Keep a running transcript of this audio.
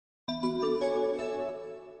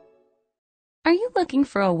Are you looking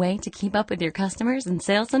for a way to keep up with your customers and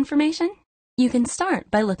sales information? You can start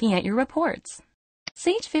by looking at your reports.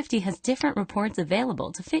 Sage 50 has different reports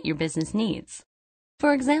available to fit your business needs.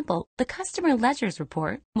 For example, the Customer Ledgers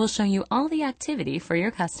report will show you all the activity for your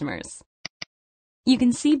customers. You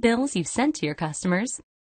can see bills you've sent to your customers,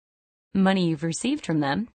 money you've received from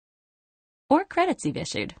them, or credits you've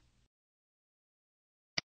issued.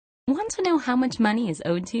 Want to know how much money is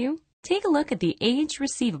owed to you? Take a look at the Aged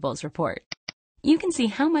Receivables report. You can see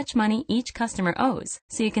how much money each customer owes,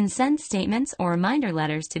 so you can send statements or reminder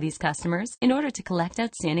letters to these customers in order to collect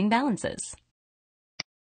outstanding balances.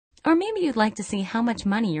 Or maybe you'd like to see how much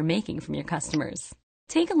money you're making from your customers.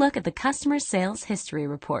 Take a look at the Customer Sales History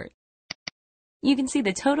report. You can see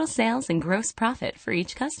the total sales and gross profit for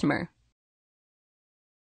each customer.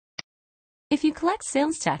 If you collect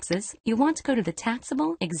sales taxes, you want to go to the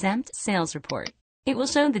Taxable Exempt Sales report. It will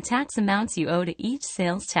show the tax amounts you owe to each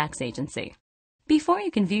sales tax agency. Before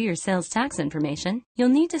you can view your sales tax information, you'll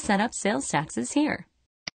need to set up sales taxes here.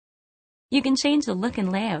 You can change the look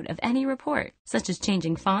and layout of any report, such as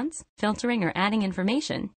changing fonts, filtering or adding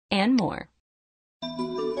information, and more.